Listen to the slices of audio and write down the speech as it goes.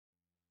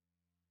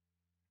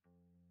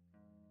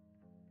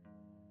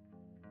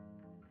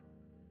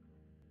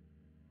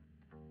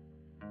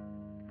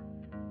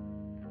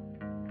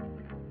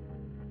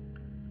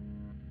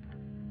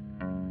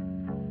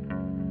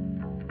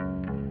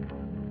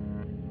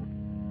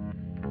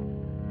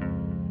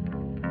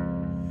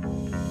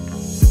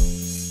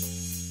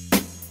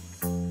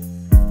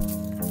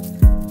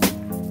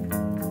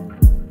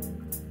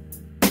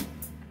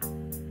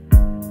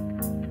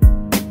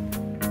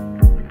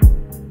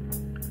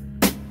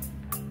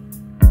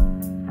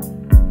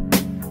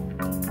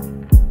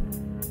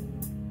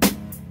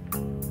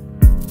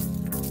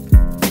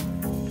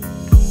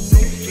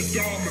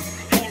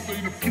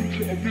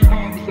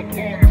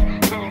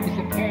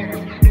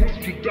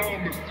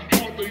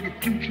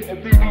future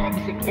of their time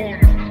is upon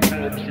us.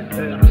 Time is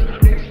upon us.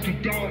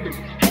 Nostradamus,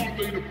 are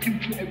they the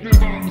future of their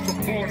time is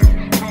upon us.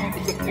 Time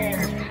is upon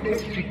us.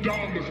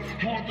 Nostradamus,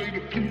 are they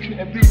the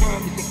future of their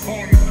time is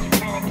upon us.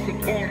 Time is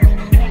upon us.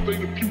 Are they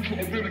the future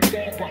of really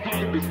far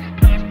behind us?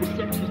 Past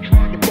perceptions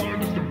trying to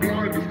bind us and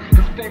blind us.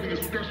 It's funny,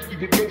 especially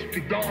with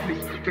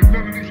Nostradamus, that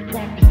none of these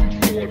prophecies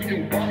saw the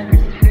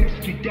Obamas.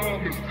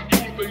 Nostradamus,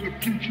 are they the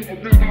future of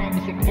their time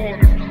is upon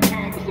us.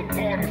 Time is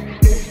upon us.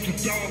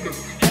 Nostradamus,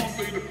 are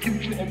they the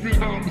future of their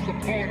time is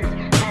upon us.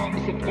 Time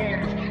is upon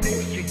us.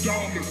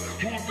 Nostradamus,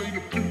 are they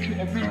the future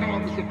of their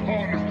time is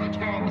upon us.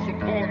 Time is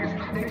upon us.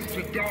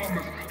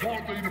 Nostradamus,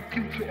 are they the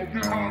future of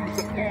their time is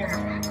upon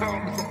us.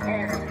 Time is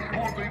upon us.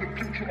 Are they the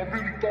future of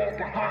really far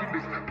behind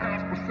us?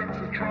 Past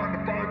perceptions trying to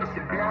find us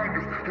and blind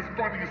us. It's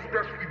funny,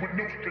 especially with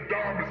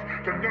Nostradamus,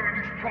 that none of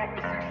these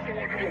prophecies saw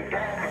the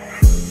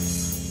Obamas.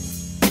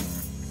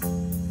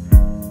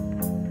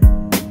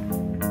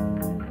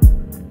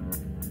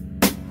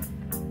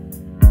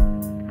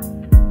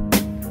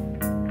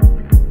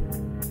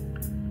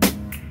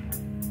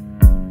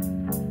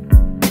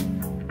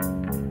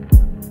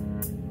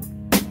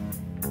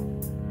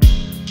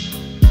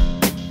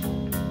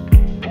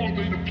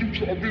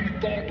 Are really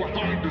far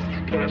behind us.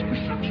 Past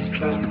perceptions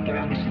trying to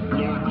find us and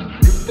blind us.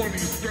 It's funny,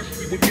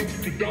 especially with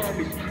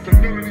Nostradamus, that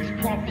none of these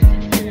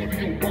prophecies saw the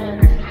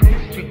Obamas.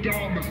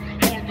 Nostradamus,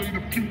 are they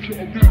the future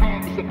of their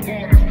time is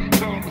upon us.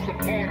 Time is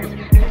upon us.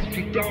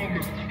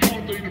 Nostradamus,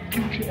 are they the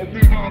future of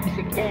their time is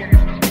upon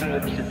us.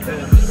 Time is upon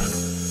us.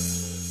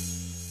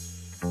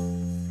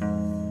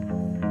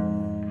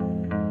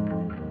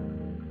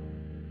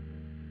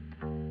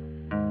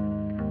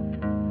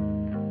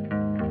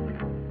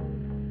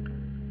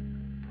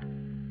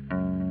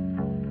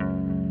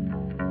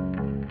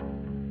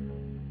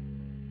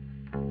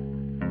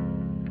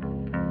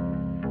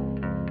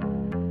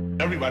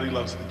 Everybody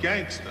loves the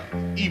gangster,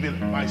 even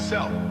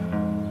myself.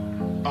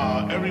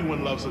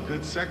 Everyone loves a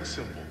good sex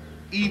symbol,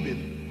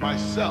 even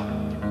myself.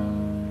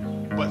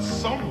 But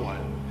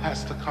someone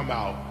has to come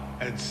out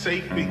and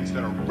say things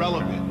that are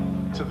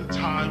relevant to the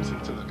times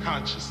and to the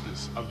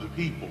consciousness of the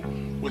people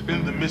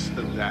within the midst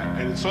of that.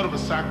 And it's sort of a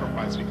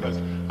sacrifice because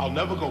I'll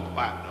never go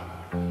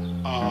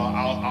platinum.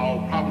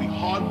 I'll probably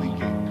hardly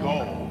get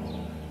gold,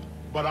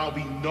 but I'll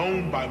be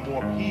known by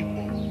more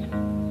people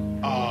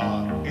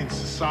in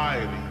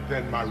society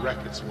than my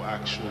records will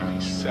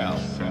actually sell.